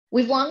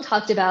We've long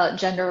talked about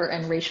gender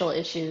and racial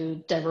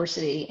issue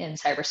diversity in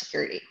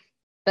cybersecurity,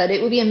 but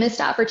it would be a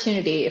missed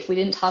opportunity if we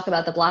didn't talk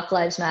about the Black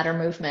Lives Matter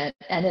movement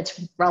and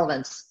its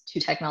relevance to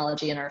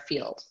technology in our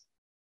field.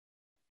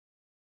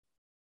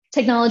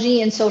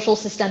 Technology and social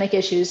systemic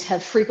issues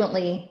have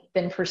frequently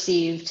been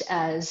perceived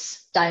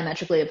as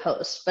diametrically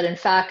opposed, but in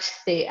fact,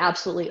 they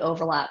absolutely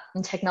overlap.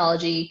 And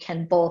technology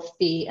can both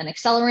be an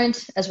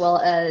accelerant as well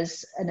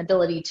as an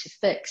ability to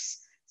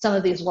fix some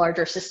of these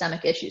larger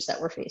systemic issues that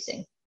we're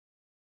facing.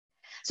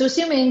 So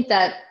assuming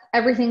that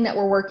everything that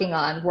we're working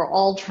on, we're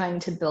all trying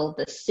to build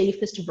the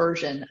safest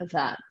version of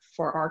that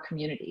for our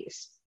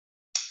communities.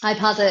 I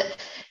posit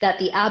that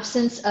the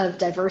absence of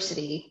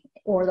diversity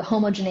or the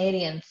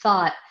homogeneity in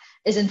thought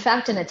is in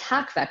fact an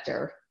attack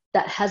vector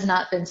that has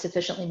not been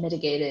sufficiently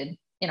mitigated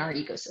in our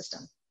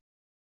ecosystem.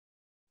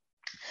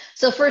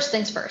 So first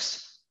things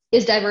first,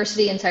 is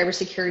diversity in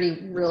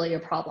cybersecurity really a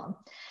problem?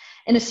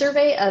 In a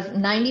survey of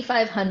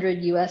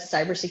 9,500 US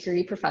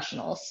cybersecurity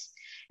professionals,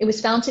 it was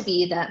found to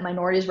be that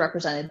minorities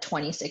represented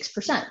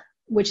 26%,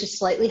 which is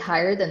slightly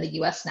higher than the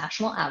US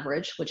national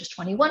average, which is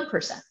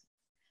 21%.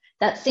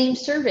 That same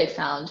survey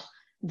found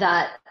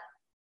that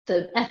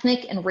the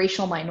ethnic and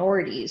racial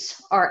minorities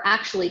are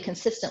actually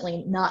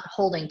consistently not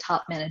holding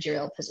top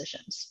managerial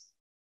positions.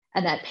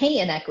 And that pay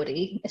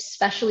inequity,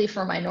 especially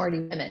for minority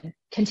women,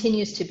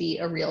 continues to be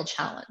a real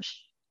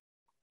challenge.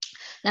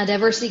 Now,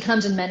 diversity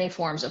comes in many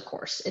forms, of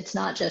course. It's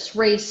not just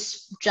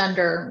race,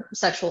 gender,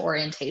 sexual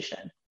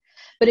orientation.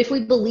 But if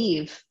we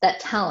believe that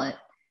talent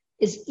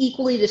is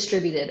equally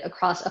distributed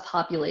across a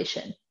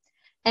population,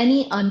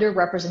 any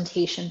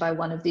underrepresentation by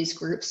one of these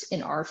groups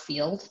in our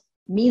field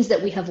means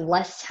that we have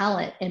less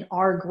talent in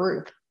our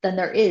group than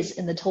there is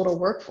in the total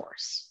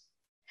workforce.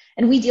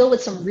 And we deal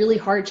with some really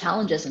hard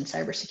challenges in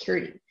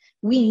cybersecurity.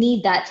 We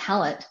need that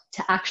talent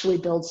to actually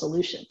build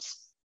solutions.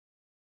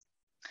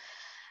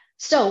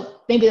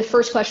 So maybe the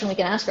first question we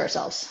can ask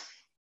ourselves,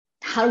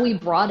 how do we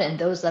broaden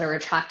those that are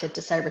attracted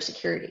to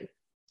cybersecurity?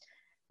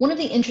 One of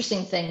the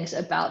interesting things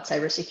about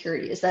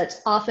cybersecurity is that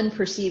it's often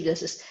perceived as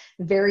this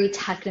very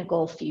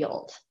technical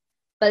field.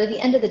 But at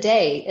the end of the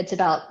day, it's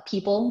about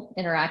people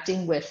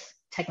interacting with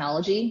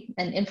technology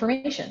and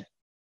information.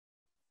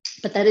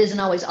 But that isn't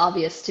always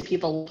obvious to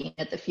people looking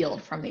at the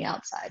field from the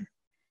outside.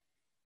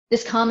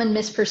 This common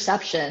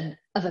misperception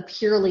of a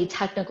purely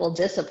technical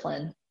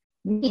discipline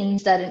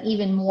means that in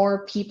even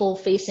more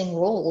people-facing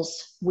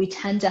roles, we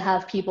tend to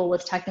have people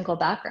with technical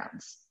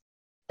backgrounds.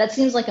 That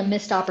seems like a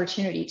missed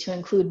opportunity to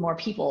include more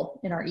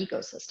people in our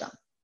ecosystem.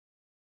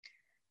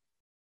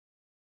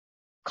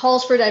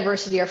 Calls for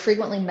diversity are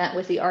frequently met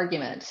with the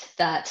argument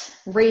that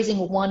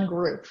raising one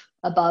group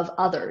above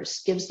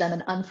others gives them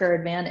an unfair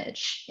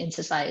advantage in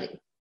society.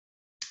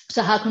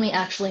 So how can we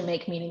actually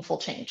make meaningful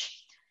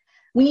change?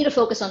 We need to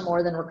focus on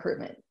more than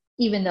recruitment,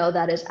 even though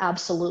that is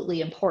absolutely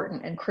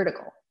important and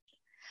critical.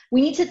 We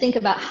need to think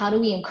about how do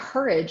we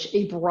encourage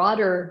a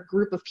broader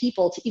group of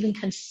people to even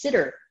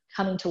consider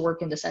coming to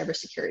work into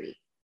cybersecurity.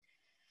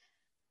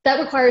 That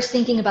requires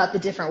thinking about the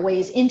different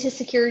ways into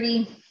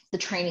security, the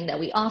training that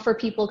we offer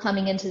people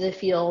coming into the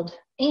field,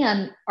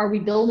 and are we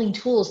building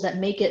tools that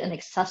make it an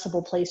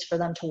accessible place for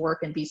them to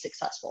work and be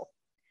successful?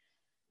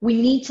 We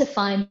need to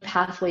find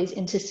pathways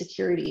into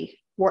security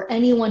where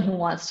anyone who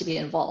wants to be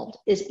involved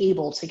is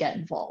able to get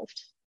involved.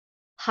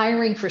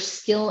 Hiring for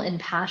skill and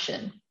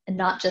passion, and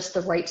not just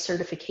the right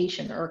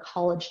certification or a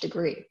college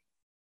degree.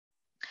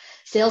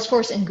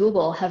 Salesforce and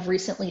Google have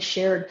recently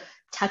shared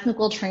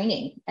technical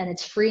training, and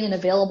it's free and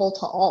available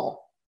to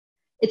all.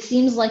 It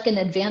seems like an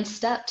advanced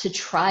step to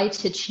try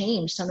to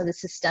change some of the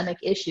systemic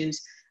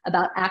issues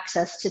about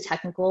access to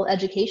technical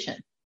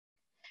education.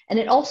 And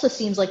it also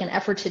seems like an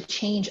effort to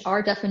change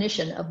our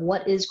definition of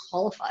what is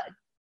qualified.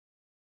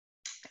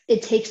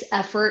 It takes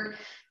effort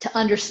to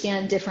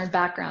understand different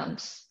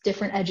backgrounds,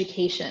 different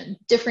education,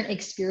 different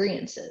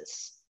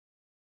experiences.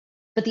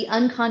 But the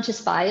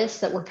unconscious bias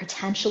that we're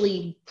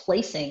potentially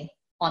placing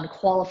on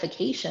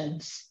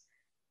qualifications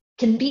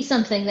can be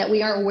something that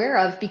we aren't aware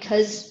of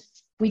because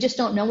we just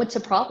don't know it's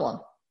a problem.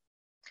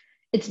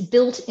 It's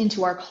built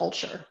into our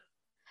culture,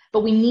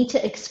 but we need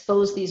to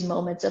expose these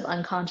moments of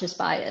unconscious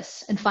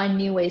bias and find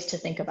new ways to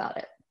think about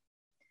it.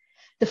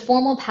 The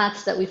formal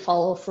paths that we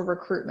follow for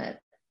recruitment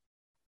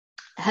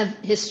have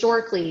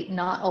historically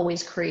not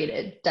always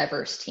created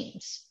diverse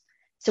teams.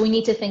 So we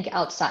need to think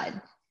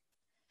outside.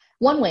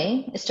 One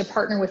way is to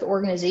partner with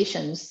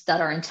organizations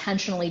that are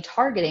intentionally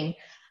targeting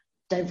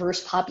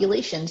diverse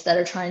populations that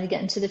are trying to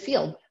get into the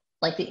field,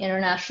 like the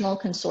International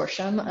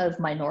Consortium of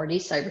Minority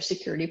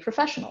Cybersecurity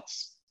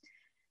Professionals.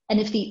 And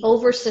if the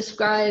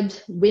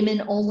oversubscribed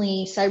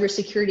women-only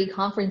cybersecurity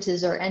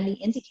conferences are any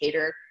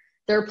indicator,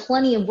 there are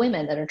plenty of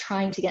women that are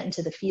trying to get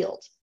into the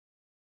field.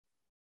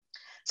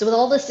 So with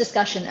all this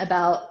discussion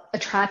about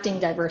attracting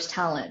diverse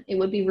talent, it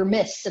would be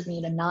remiss of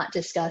me to not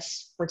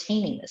discuss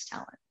retaining this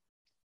talent.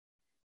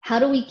 How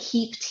do we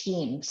keep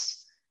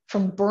teams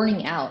from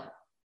burning out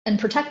and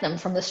protect them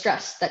from the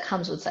stress that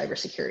comes with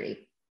cybersecurity?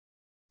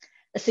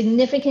 A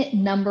significant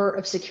number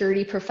of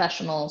security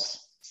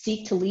professionals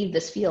seek to leave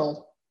this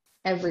field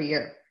every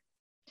year.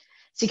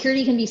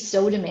 Security can be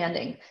so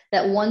demanding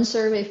that one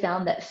survey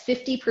found that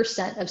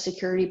 50% of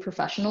security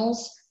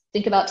professionals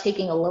think about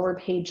taking a lower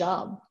paid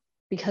job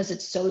because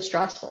it's so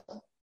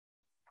stressful.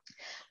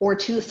 Or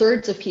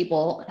 2/3 of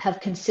people have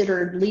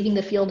considered leaving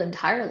the field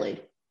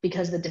entirely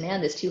because the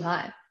demand is too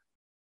high.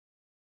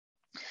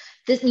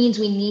 This means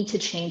we need to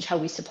change how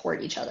we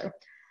support each other,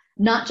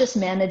 not just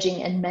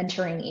managing and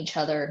mentoring each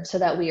other so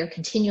that we are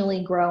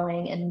continually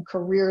growing and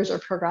careers are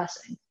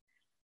progressing,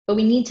 but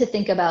we need to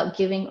think about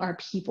giving our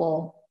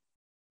people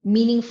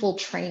meaningful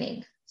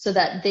training so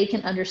that they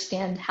can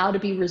understand how to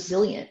be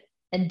resilient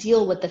and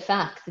deal with the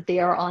fact that they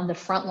are on the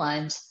front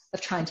lines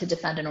of trying to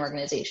defend an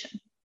organization.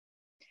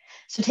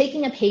 So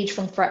taking a page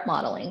from threat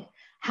modeling,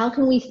 how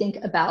can we think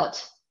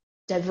about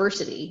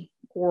diversity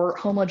or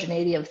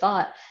homogeneity of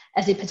thought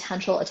as a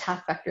potential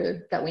attack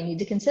vector that we need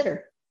to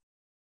consider?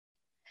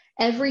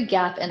 Every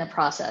gap in a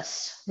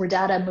process where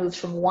data moves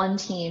from one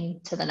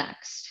team to the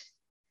next,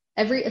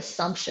 every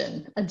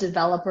assumption a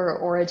developer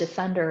or a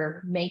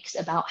defender makes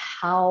about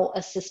how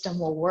a system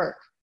will work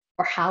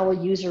or how a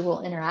user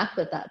will interact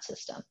with that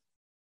system,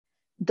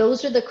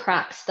 those are the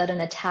cracks that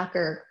an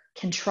attacker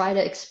can try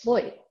to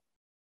exploit.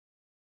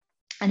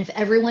 And if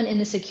everyone in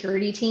the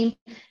security team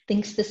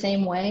thinks the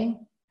same way,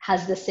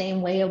 has the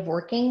same way of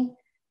working,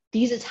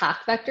 these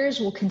attack vectors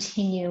will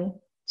continue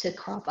to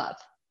crop up.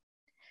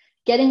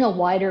 Getting a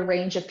wider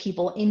range of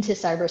people into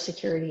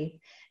cybersecurity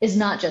is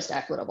not just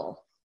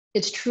equitable.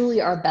 It's truly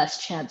our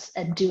best chance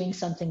at doing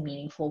something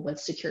meaningful with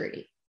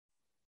security.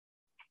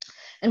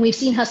 And we've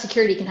seen how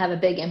security can have a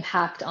big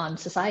impact on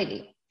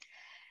society.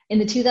 In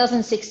the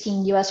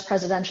 2016 US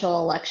presidential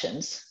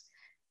elections,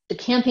 the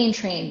campaign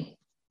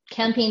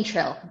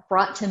trail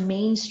brought to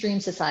mainstream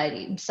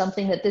society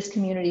something that this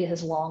community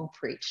has long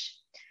preached.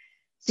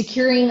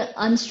 Securing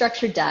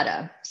unstructured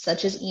data,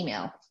 such as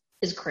email,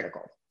 is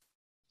critical.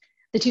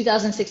 The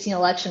 2016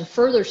 election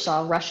further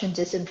saw Russian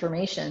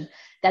disinformation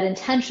that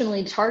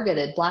intentionally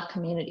targeted Black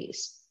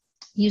communities,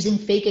 using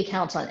fake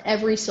accounts on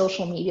every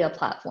social media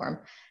platform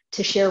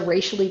to share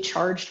racially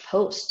charged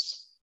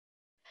posts.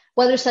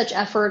 Whether such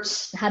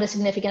efforts had a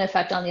significant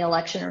effect on the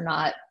election or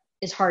not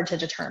is hard to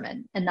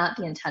determine, and not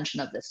the intention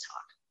of this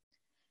talk.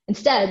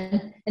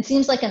 Instead, it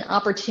seems like an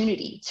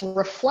opportunity to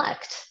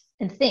reflect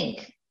and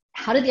think,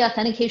 how did the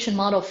authentication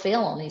model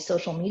fail on these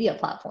social media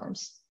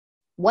platforms?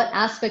 What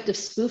aspect of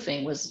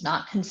spoofing was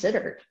not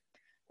considered?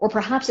 Or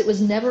perhaps it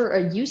was never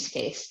a use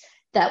case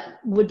that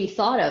would be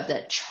thought of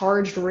that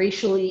charged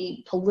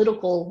racially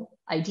political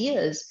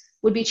ideas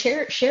would be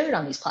shared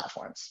on these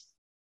platforms.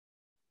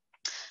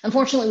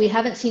 Unfortunately, we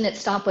haven't seen it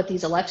stop with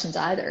these elections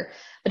either,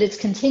 but it's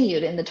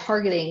continued in the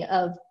targeting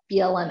of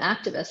BLM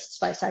activists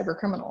by cyber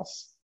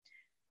criminals.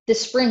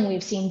 This spring,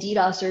 we've seen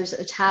DDoSers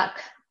attack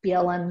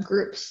BLM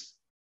groups.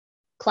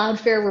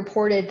 Cloudflare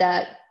reported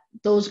that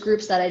those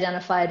groups that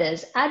identified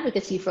as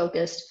advocacy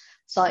focused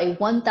saw a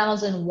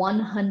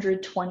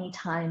 1,120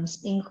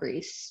 times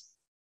increase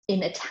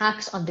in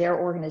attacks on their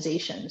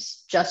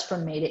organizations just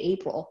from May to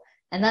April.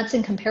 And that's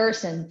in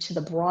comparison to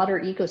the broader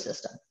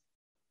ecosystem.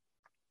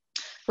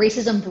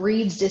 Racism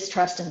breeds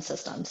distrust in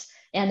systems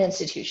and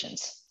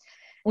institutions.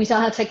 We saw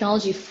how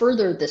technology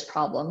furthered this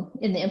problem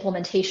in the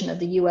implementation of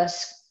the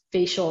US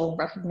facial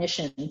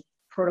recognition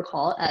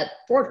protocol at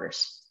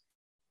borders.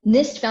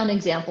 NIST found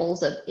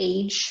examples of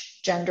age,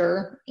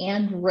 gender,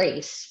 and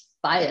race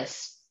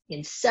bias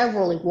in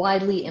several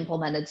widely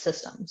implemented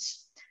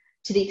systems,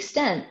 to the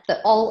extent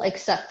that all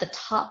except the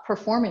top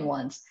performing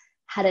ones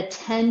had a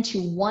 10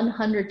 to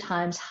 100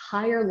 times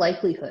higher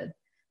likelihood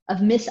of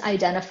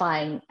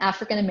misidentifying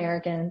African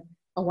American,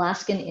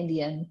 Alaskan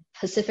Indian,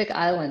 Pacific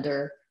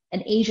Islander,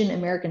 and Asian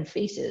American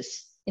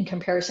faces in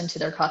comparison to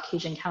their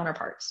Caucasian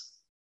counterparts.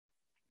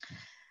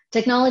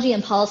 Technology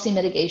and policy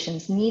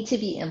mitigations need to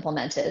be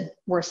implemented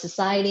where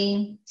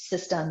society,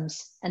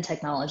 systems, and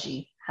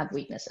technology have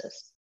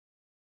weaknesses.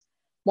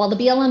 While the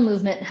BLM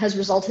movement has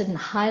resulted in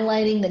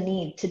highlighting the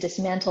need to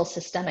dismantle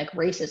systemic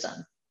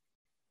racism,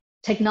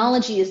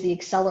 technology is the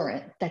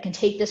accelerant that can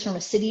take this from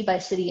a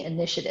city-by-city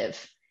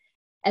initiative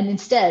and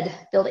instead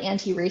build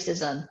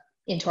anti-racism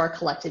into our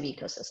collective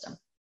ecosystem.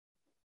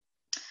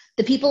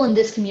 The people in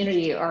this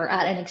community are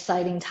at an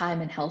exciting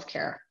time in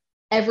healthcare.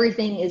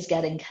 Everything is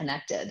getting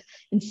connected.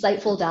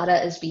 Insightful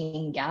data is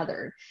being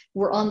gathered.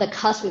 We're on the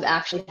cusp of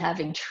actually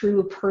having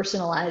true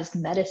personalized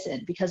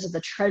medicine because of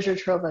the treasure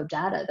trove of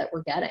data that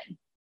we're getting.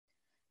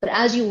 But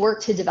as you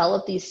work to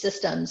develop these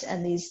systems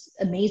and these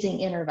amazing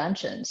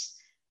interventions,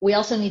 we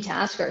also need to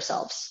ask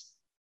ourselves,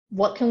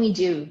 what can we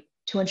do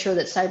to ensure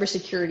that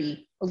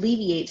cybersecurity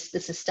alleviates the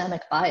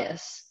systemic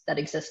bias that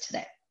exists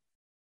today?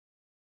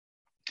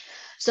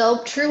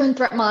 So, true in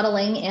threat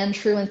modeling and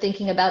true in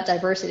thinking about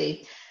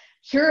diversity,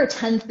 here are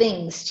 10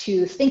 things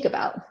to think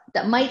about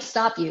that might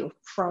stop you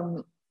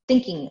from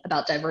thinking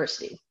about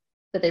diversity,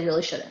 but they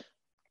really shouldn't.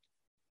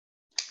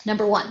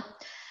 Number 1,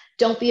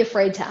 don't be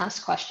afraid to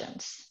ask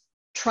questions.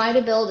 Try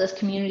to build a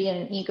community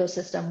and an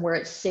ecosystem where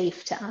it's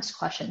safe to ask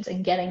questions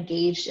and get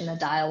engaged in a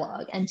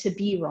dialogue and to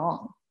be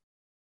wrong.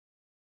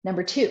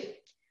 Number 2,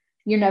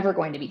 you're never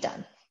going to be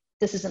done.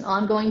 This is an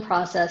ongoing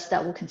process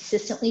that will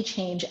consistently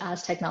change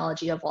as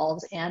technology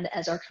evolves and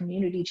as our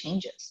community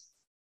changes.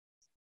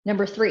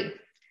 Number 3,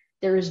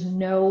 there is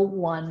no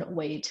one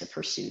way to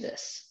pursue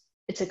this.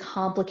 It's a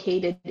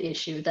complicated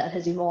issue that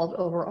has evolved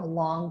over a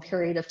long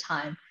period of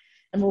time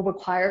and will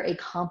require a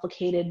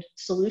complicated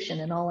solution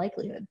in all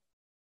likelihood.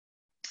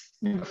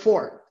 Number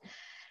 4,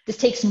 this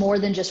takes more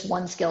than just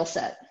one skill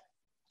set.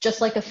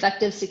 Just like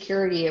effective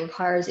security, it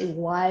requires a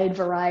wide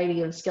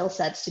variety of skill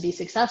sets to be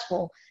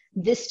successful.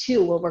 This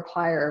too will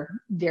require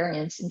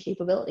variance in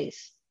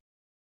capabilities.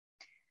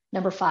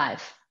 Number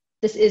 5,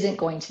 this isn't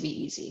going to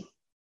be easy.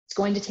 It's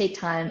going to take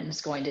time and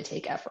it's going to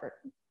take effort.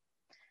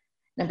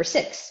 Number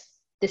 6,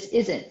 this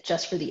isn't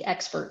just for the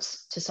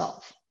experts to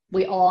solve.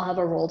 We all have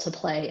a role to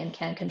play and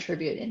can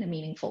contribute in a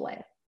meaningful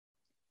way.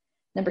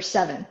 Number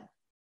 7,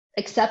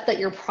 accept that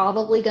you're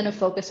probably going to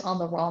focus on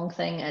the wrong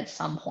thing at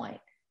some point,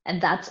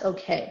 and that's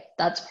okay.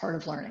 That's part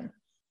of learning.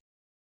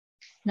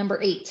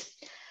 Number 8,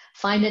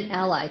 find an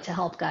ally to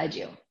help guide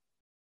you.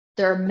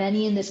 There are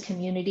many in this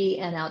community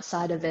and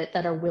outside of it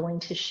that are willing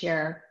to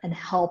share and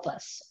help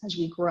us as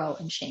we grow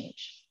and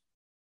change.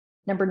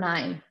 Number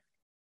 9,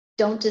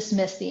 don't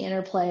dismiss the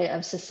interplay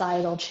of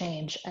societal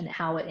change and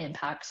how it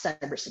impacts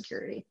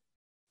cybersecurity.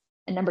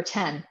 And number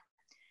 10,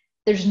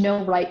 there's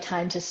no right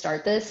time to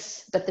start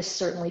this, but this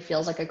certainly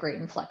feels like a great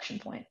inflection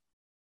point.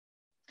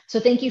 So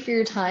thank you for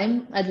your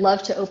time. I'd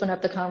love to open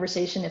up the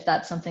conversation if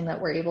that's something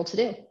that we're able to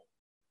do.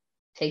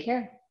 Take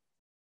care.